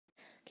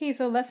Okay,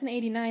 so lesson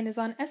 89 is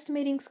on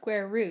estimating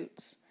square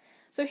roots.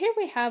 So here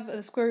we have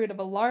the square root of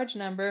a large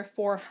number,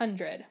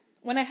 400.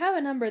 When I have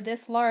a number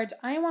this large,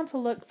 I want to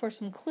look for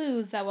some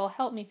clues that will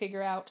help me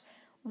figure out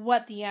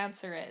what the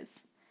answer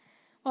is.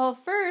 Well,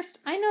 first,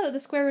 I know that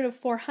the square root of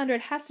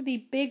 400 has to be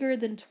bigger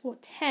than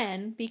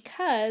 10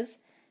 because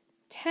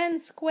 10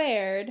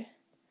 squared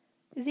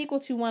is equal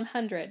to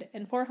 100,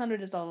 and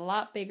 400 is a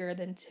lot bigger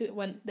than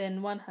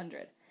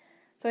 100.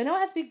 So I know it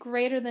has to be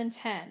greater than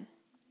 10.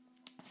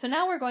 So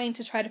now we're going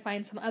to try to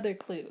find some other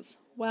clues.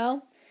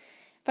 Well,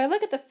 if I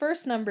look at the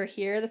first number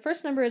here, the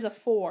first number is a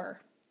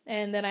 4,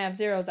 and then I have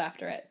zeros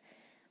after it.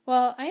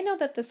 Well, I know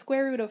that the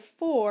square root of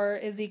 4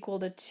 is equal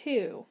to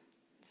 2.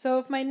 So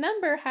if my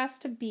number has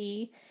to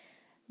be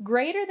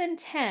greater than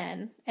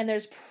 10, and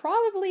there's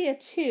probably a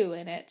 2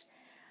 in it,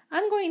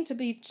 I'm going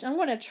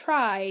to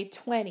try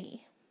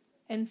 20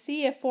 and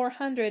see if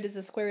 400 is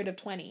the square root of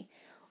 20.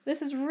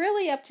 This is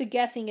really up to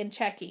guessing and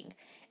checking.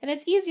 And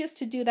it's easiest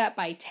to do that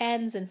by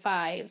 10s and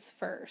 5s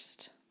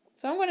first.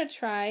 So I'm going to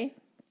try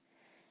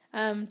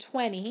 20.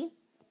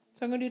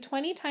 So I'm going to do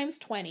 20 times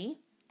 20.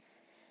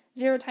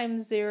 0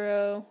 times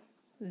 0,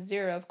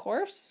 0 of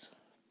course.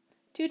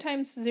 2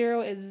 times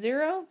 0 is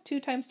 0. 2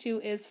 times 2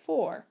 is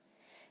 4.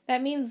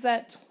 That means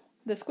that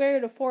the square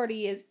root of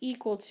 40 is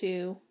equal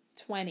to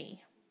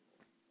 20.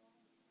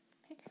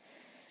 Okay.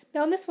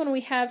 Now in this one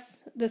we have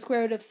the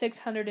square root of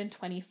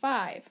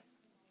 625.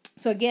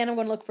 So again, I'm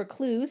going to look for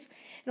clues.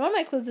 And one of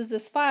my clues is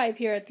this 5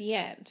 here at the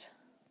end.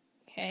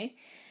 Okay.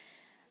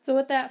 So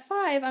with that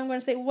 5, I'm going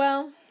to say,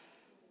 well,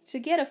 to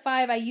get a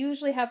 5, I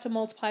usually have to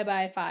multiply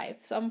by 5.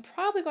 So I'm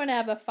probably going to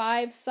have a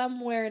 5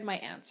 somewhere in my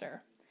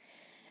answer.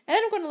 And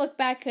then I'm going to look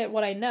back at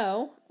what I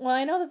know. Well,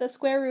 I know that the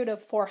square root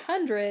of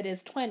 400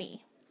 is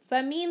 20. So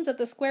that means that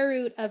the square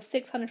root of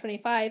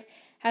 625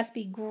 has to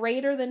be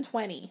greater than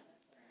 20.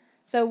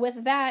 So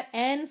with that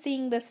and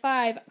seeing this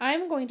 5,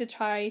 I'm going to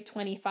try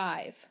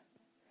 25.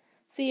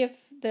 See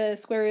if the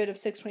square root of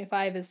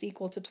 625 is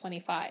equal to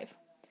 25.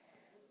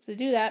 So to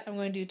do that, I'm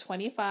going to do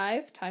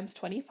 25 times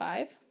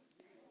 25.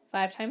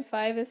 5 times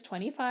 5 is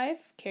 25.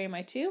 Carry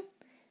my 2.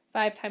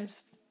 5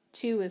 times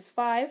 2 is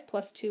 5,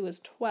 plus 2 is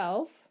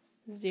 12.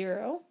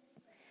 0.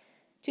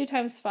 2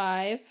 times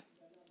 5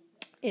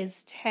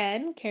 is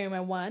 10. Carry my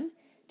 1.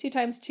 2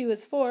 times 2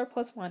 is 4,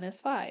 plus 1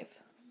 is 5.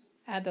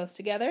 Add those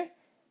together.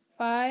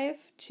 5,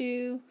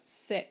 2,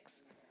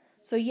 6.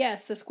 So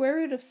yes, the square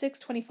root of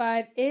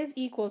 625 is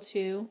equal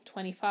to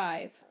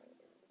 25.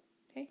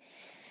 Okay.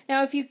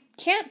 Now if you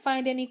can't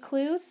find any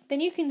clues,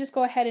 then you can just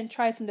go ahead and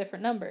try some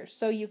different numbers.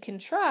 So you can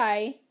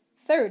try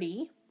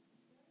 30,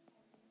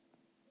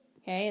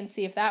 okay, and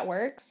see if that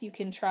works. You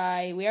can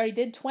try, we already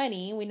did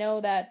 20, we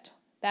know that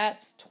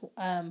that's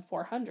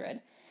 400.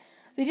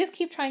 So you just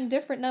keep trying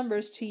different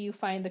numbers till you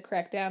find the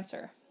correct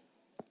answer.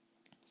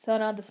 So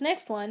now this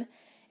next one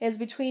is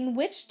between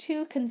which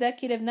two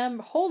consecutive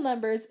whole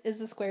numbers is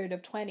the square root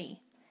of 20.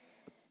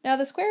 Now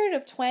the square root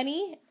of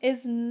 20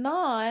 is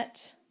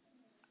not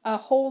a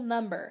whole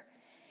number.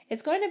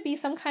 It's going to be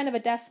some kind of a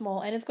decimal,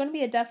 and it's going to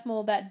be a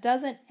decimal that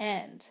doesn't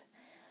end.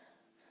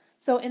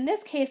 So in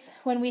this case,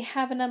 when we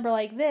have a number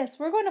like this,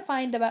 we're going to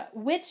find about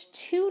which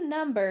two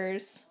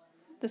numbers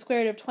the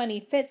square root of 20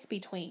 fits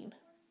between.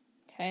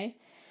 Okay?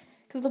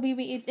 Because it'll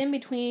be in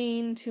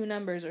between two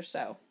numbers or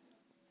so.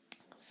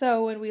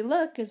 So when we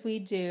look, as we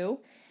do,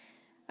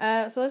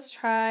 so let's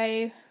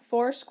try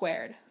 4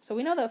 squared. So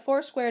we know that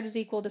 4 squared is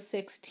equal to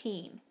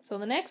 16. So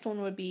the next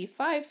one would be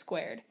 5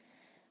 squared.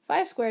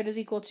 5 squared is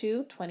equal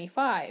to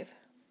 25.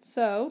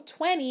 So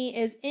 20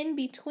 is in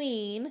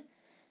between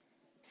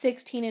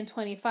 16 and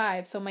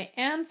 25. So my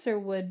answer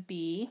would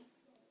be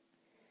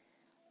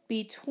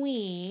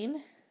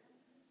between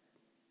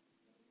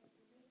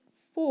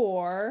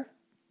 4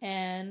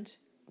 and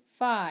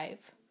 5.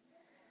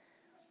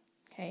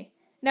 Okay.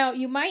 Now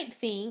you might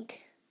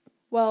think,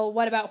 well,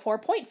 what about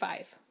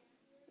 4.5?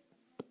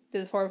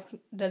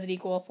 Does it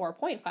equal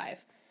 4.5?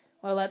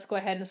 Well, let's go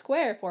ahead and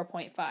square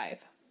 4.5.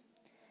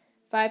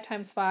 5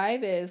 times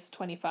 5 is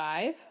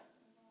 25.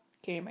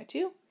 Carry my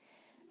 2.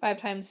 5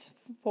 times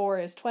 4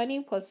 is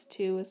 20, plus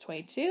 2 is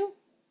 22.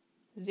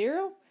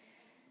 0.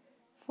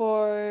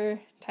 4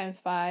 times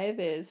 5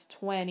 is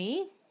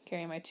 20.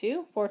 Carry my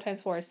 2. 4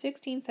 times 4 is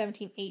 16,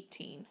 17,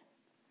 18.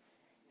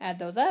 Add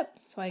those up,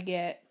 so I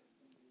get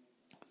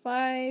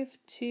 5,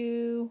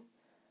 2,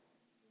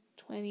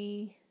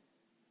 20,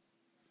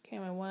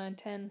 carry my 1,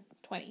 10,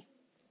 20.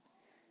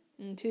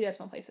 And 2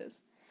 decimal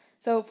places.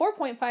 So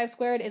 4.5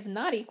 squared is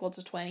not equal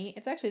to 20.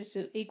 It's actually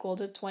equal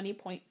to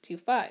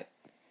 20.25.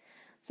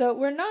 So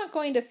we're not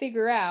going to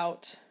figure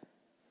out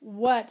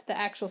what the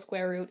actual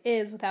square root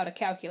is without a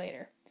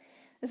calculator.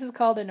 This is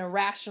called an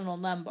irrational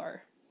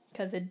number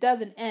because it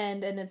doesn't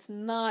end and it's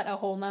not a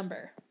whole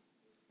number.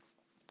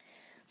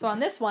 So on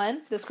this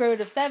one, the square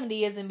root of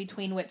 70 is in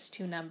between which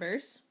two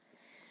numbers?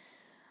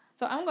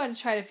 So I'm going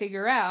to try to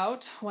figure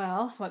out,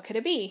 well, what could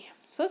it be?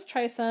 So let's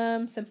try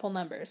some simple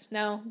numbers.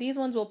 Now, these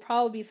ones will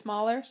probably be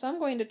smaller, so I'm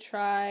going to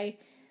try,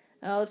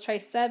 let's try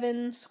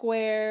 7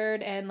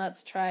 squared, and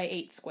let's try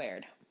 8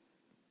 squared.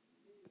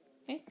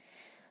 Okay.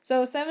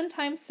 So 7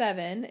 times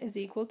 7 is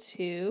equal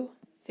to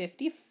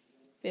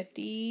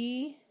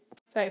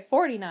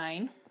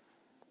 49.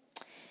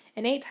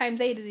 And 8 times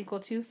 8 is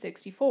equal to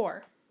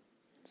 64.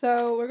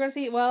 So we're going to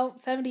see, well,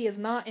 70 is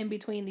not in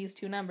between these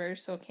two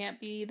numbers, so it can't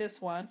be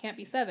this one, can't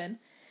be 7.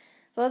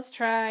 So let's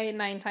try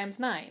 9 times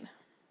 9.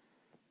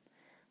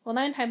 Well,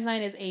 9 times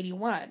 9 is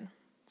 81.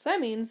 So that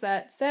means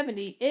that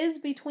 70 is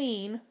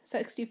between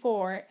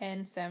 64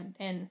 and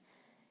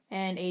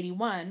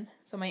 81.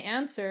 So my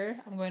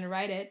answer, I'm going to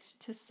write it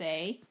to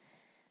say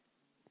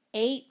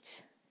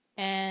 8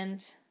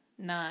 and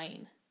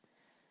 9.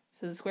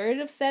 So the square root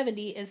of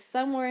 70 is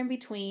somewhere in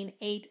between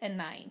 8 and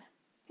 9.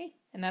 Okay,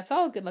 and that's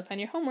all. Good luck on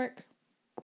your homework.